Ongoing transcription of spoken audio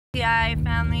TI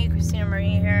family, Christina Marie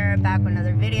here, back with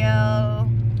another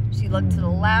video. She looked to the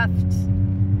left.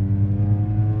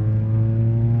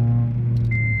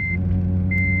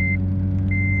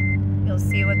 You'll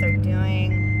see what they're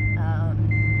doing,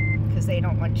 because they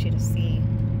don't want you to see.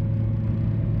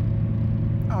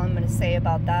 All I'm going to say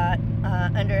about that,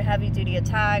 under heavy duty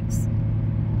attacks,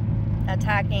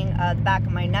 attacking the back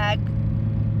of my neck,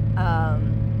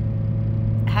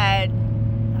 head,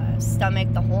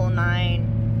 stomach, the whole nine.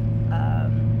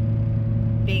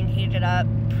 Being heated up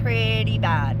pretty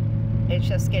bad. It's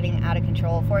just getting out of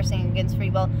control, forcing against free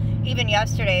will. Even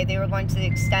yesterday, they were going to the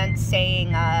extent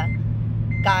saying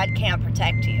God can't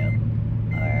protect you,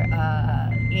 or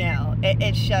you know,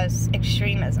 it's just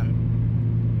extremism.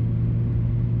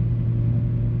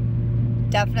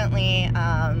 Definitely,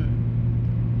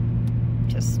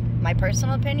 just my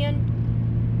personal opinion,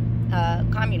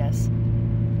 communist.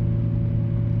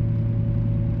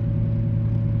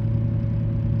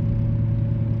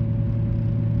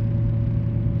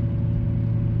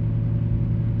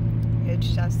 It's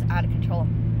just out of control.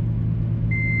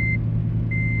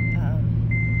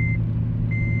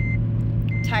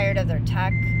 Tired of their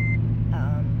tech.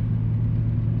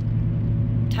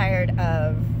 Tired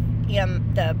of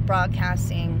the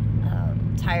broadcasting.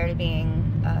 Tired of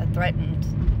being threatened.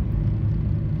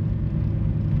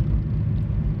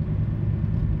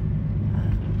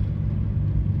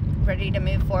 Ready to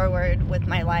move forward with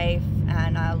my life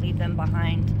and leave them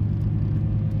behind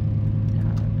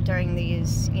during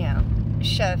these, you know,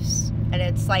 shifts. And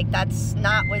it's like, that's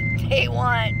not what they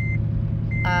want.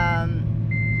 I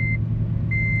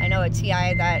know a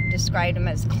TI that described them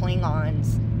as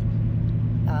Klingons.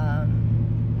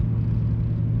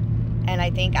 And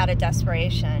I think out of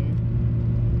desperation,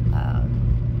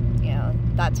 you know,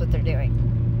 that's what they're doing.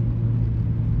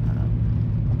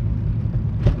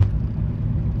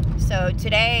 So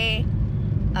today,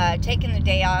 taking the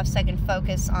day off so I can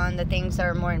focus on the things that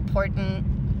are more important.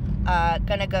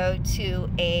 Gonna go to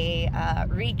a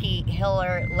Reiki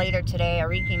healer later today, a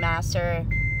Reiki master.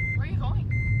 Where are you going?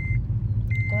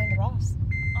 Going to Ross.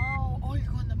 Oh, you're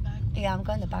going the back way. Yeah, I'm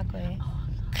going the back way. Oh,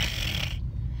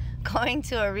 Going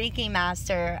to a Reiki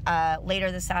master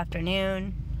later this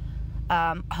afternoon,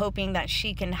 hoping that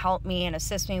she can help me and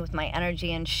assist me with my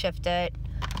energy and shift it.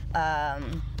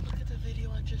 look at the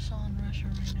video I just saw in Russia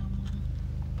right now, Mom.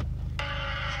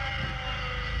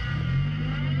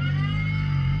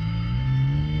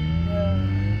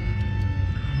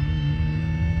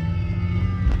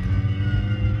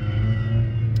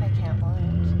 I can't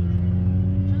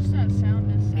believe. Just that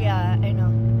sound is sad. Yeah, I know.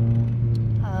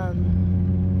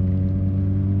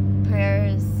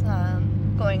 Prayers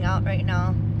going out right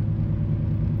now.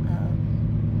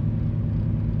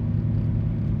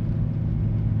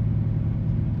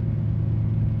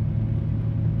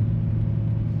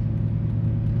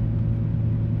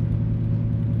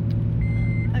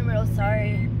 I'm real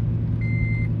sorry.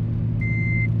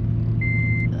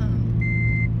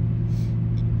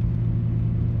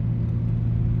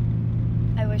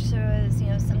 I wish there was, you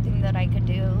know, something that I could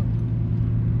do.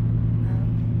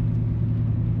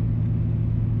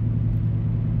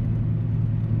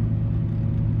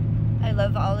 I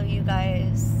love all of you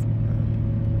guys.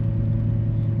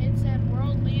 It said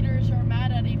world leaders are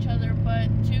mad at each other, but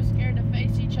too scared to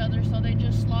face each other, so they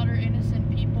just slaughter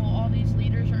innocent people. All these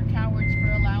leaders are cowards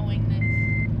for allowing this.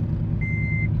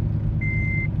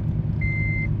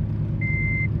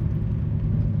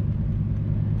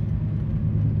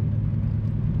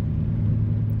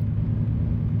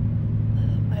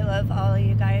 I love all of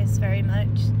you guys very much.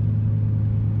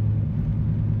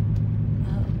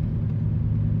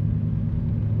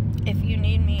 If you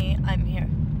need me, I'm here.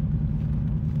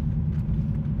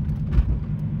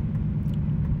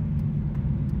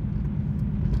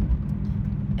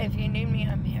 If you need me,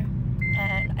 I'm here.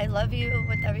 And I love you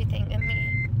with everything in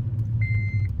me.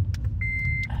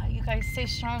 You guys stay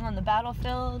strong on the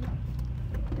battlefield.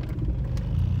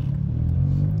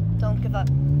 Don't give up.